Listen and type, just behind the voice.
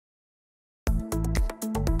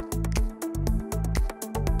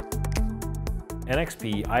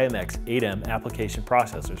NXP i.MX 8M application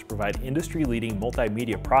processors provide industry-leading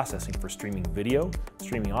multimedia processing for streaming video,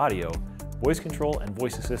 streaming audio, voice control, and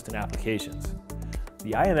voice assistant applications.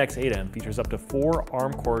 The i.MX 8M features up to 4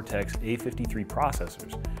 ARM Cortex-A53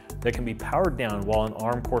 processors that can be powered down while an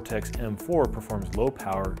ARM Cortex-M4 performs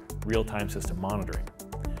low-power, real-time system monitoring.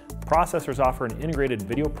 Processors offer an integrated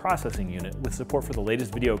video processing unit with support for the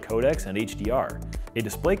latest video codecs and HDR, a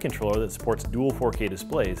display controller that supports dual 4K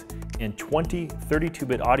displays, and 20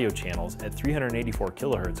 32-bit audio channels at 384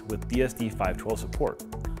 kHz with BSD512 support.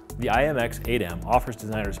 The i.MX 8M offers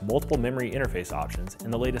designers multiple memory interface options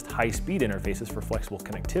and the latest high-speed interfaces for flexible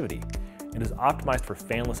connectivity. It is optimized for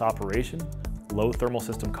fanless operation, low thermal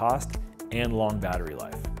system cost, and long battery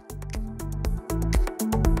life.